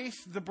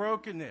embrace the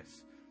brokenness.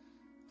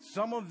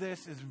 Some of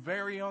this is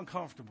very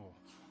uncomfortable,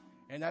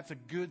 and that's a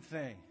good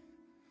thing.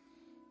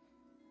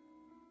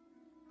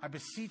 I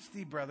beseech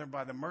thee, brethren,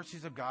 by the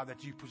mercies of God,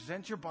 that you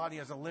present your body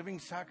as a living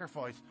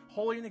sacrifice,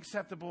 holy and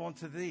acceptable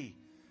unto thee.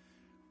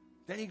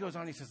 Then he goes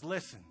on, he says,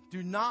 listen,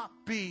 do not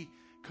be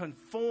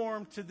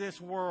conformed to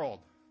this world.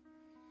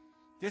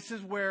 This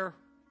is where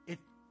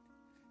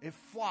it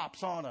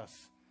flops on us.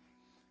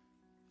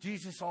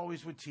 Jesus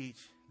always would teach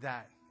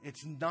that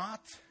it's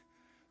not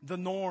the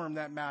norm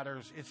that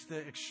matters. It's the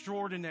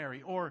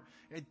extraordinary. Or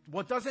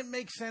what doesn't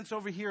make sense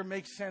over here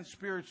makes sense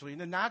spiritually. In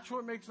the natural,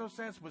 it makes no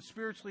sense, but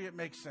spiritually, it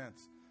makes sense.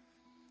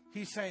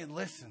 He's saying,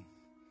 listen,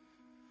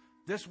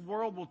 this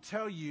world will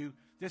tell you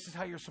this is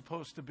how you're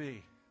supposed to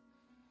be.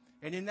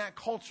 And in that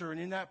culture and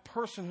in that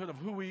personhood of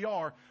who we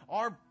are,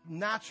 our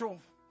natural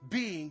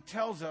being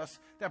tells us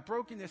that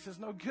brokenness is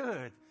no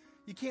good.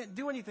 You can't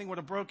do anything with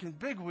a broken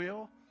big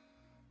wheel.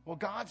 Well,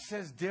 God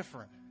says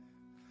different.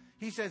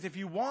 He says if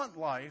you want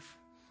life,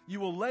 you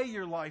will lay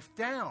your life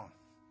down,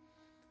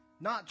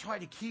 not try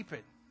to keep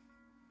it.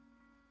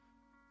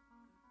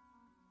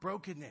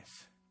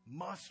 Brokenness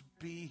must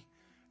be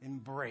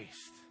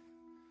embraced.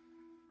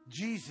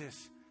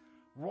 Jesus,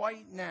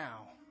 right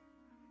now,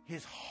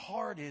 his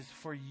heart is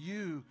for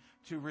you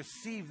to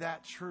receive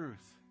that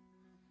truth,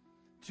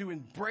 to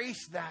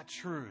embrace that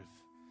truth.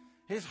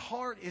 His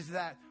heart is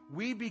that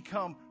we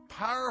become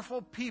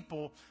powerful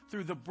people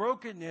through the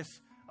brokenness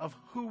of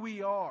who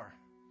we are.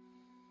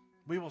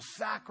 We will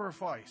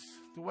sacrifice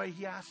the way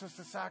he asks us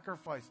to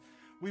sacrifice.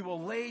 We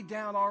will lay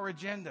down our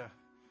agenda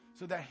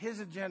so that his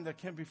agenda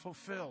can be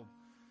fulfilled.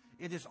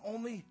 It is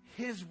only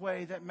his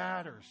way that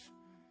matters.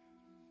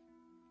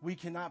 We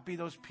cannot be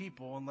those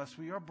people unless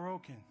we are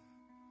broken.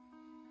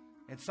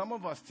 And some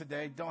of us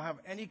today don't have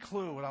any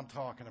clue what I'm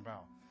talking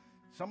about.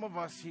 Some of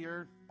us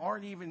here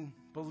aren't even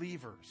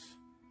believers.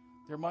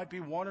 There might be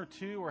one or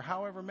two or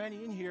however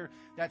many in here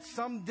that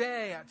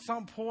someday, at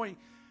some point,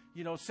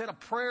 said a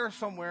prayer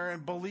somewhere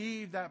and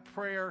believed that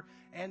prayer,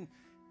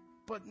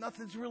 but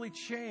nothing's really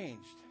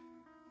changed.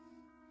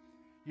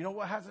 You know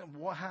what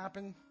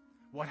happened?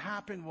 What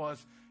happened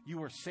was you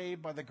were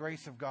saved by the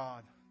grace of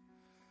God.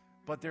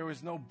 But there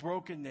was no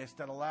brokenness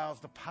that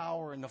allows the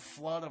power and the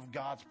flood of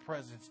God's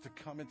presence to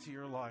come into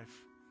your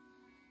life.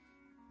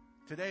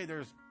 Today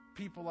there's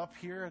people up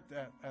here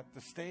at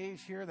the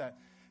stage here that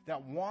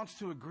wants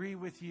to agree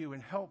with you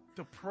and help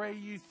to pray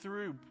you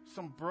through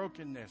some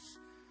brokenness.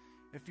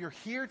 If you're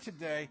here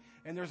today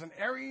and there's an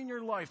area in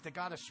your life that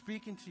God is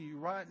speaking to you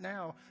right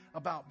now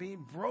about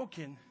being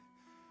broken,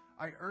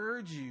 I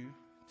urge you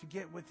to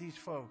get with these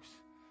folks.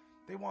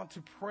 They want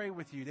to pray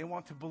with you. They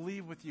want to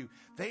believe with you.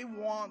 They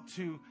want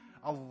to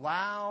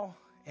allow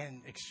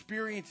and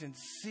experience and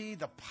see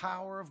the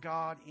power of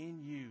God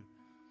in you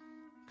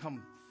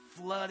come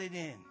flooded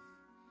in.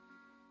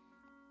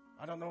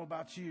 I don't know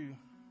about you,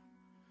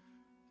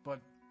 but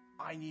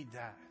I need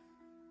that.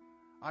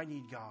 I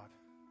need God.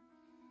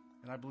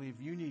 And I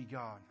believe you need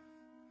God.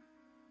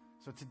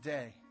 So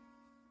today,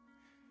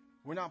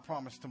 we're not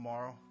promised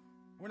tomorrow.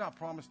 We're not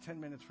promised 10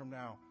 minutes from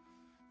now.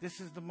 This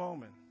is the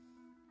moment.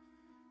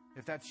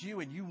 If that's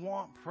you and you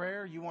want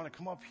prayer, you want to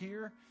come up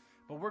here,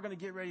 but we're going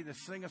to get ready to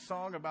sing a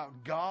song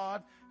about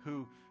God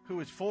who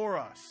is for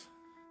us.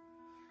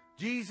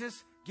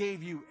 Jesus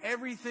gave you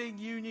everything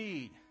you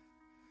need.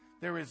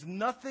 There is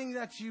nothing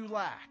that you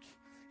lack.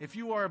 If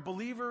you are a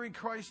believer in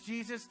Christ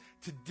Jesus,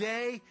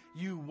 today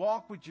you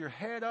walk with your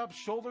head up,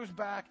 shoulders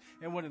back,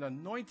 and with an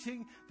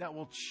anointing that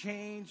will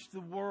change the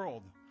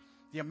world.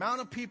 The amount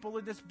of people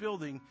in this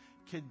building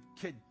could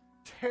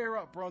tear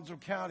up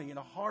Brunswick County in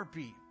a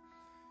heartbeat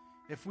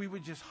if we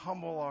would just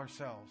humble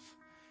ourselves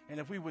and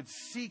if we would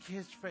seek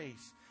his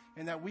face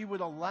and that we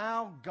would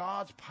allow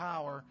God's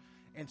power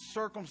and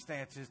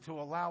circumstances to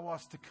allow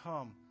us to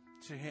come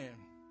to him.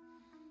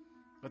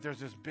 But there's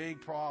this big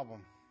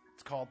problem.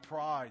 It's called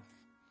pride.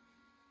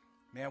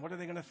 Man, what are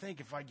they going to think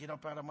if I get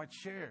up out of my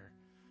chair?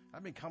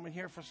 I've been coming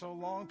here for so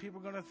long, people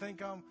are going to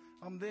think I'm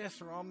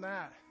this or I'm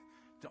that.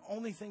 The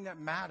only thing that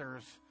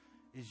matters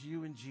is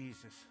you and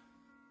Jesus.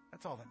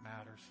 That's all that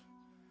matters.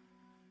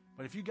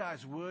 But if you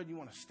guys would, you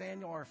want to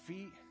stand on our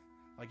feet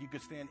like you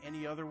could stand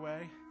any other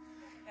way.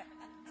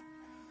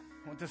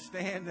 Want to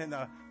stand and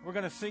we're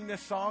going to sing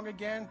this song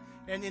again.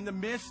 And in the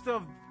midst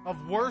of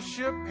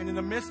worship and in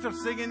the midst of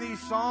singing these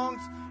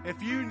songs,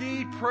 if you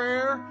need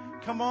prayer,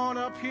 come on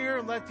up here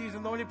and let these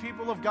anointed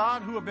people of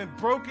God who have been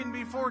broken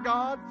before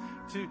God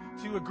to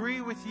agree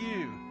with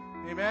you.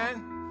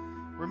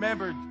 Amen?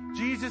 Remember,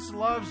 Jesus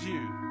loves you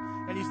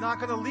and he's not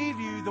going to leave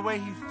you the way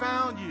he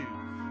found you.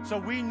 So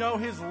we know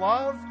his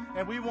love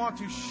and we want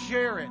to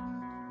share it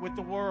with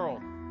the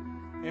world.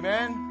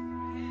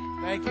 Amen?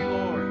 Thank you,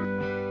 Lord.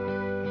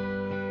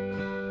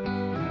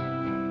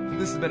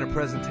 This has been a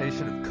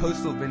presentation of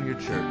Coastal Vineyard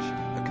Church,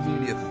 a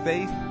community of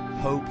faith,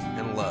 hope,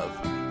 and love.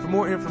 For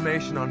more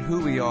information on who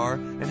we are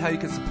and how you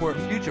can support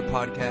future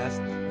podcasts,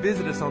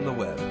 visit us on the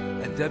web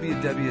at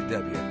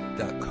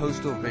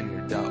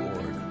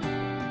www.coastalvineyard.org.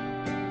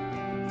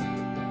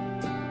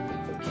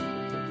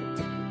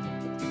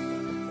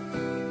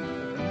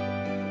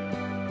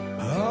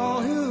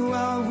 All who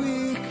are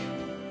weak,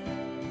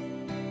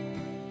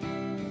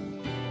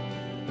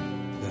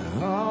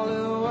 all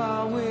who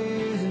are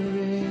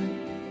weary,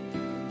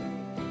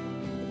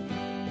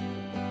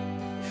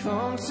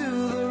 come to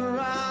the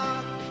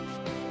rock,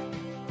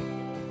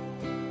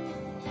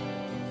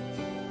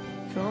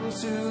 come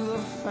to the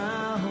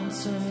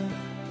fountain.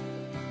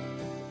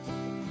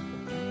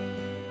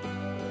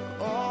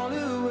 All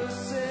who are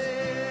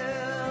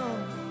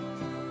sailed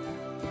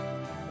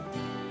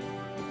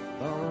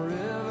on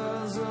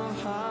rivers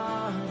of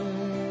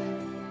heartache,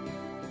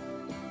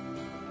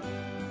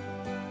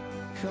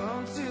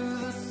 come to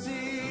the